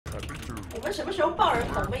们什么时候爆人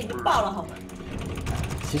头？我们已经爆了好吗？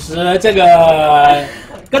其实这个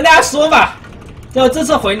跟大家说吧，就这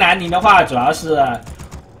次回南宁的话，主要是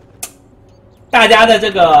大家的这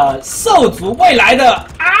个兽族未来的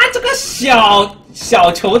这个小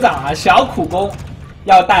酋长啊，小苦工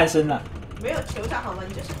要诞生了。没有酋长好吗？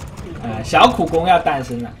你就是小苦工要诞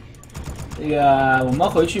生了。这个我们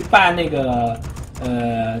回去办那个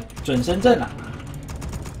准生证了。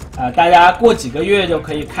大家过几个月就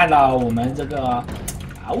可以看到我们这个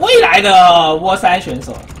未来的窝三选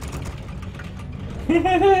手了。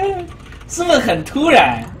是不是很突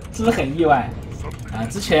然？是不是很意外？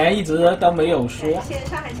之前一直都没有说。感谢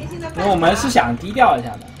上海星星的因为我们是想低调一下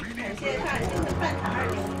的。感谢上海星星的半塔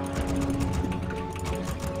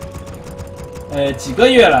2.5。几个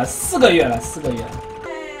月了？4个月了，4个月了。哎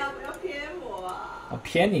呀，不要骗我啊！我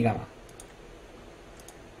骗你干嘛？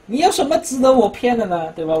你有什么值得我骗的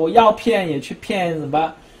呢？对吧？我要骗也去骗什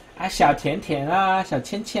么小甜甜啊、小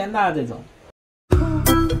芊芊啊这种。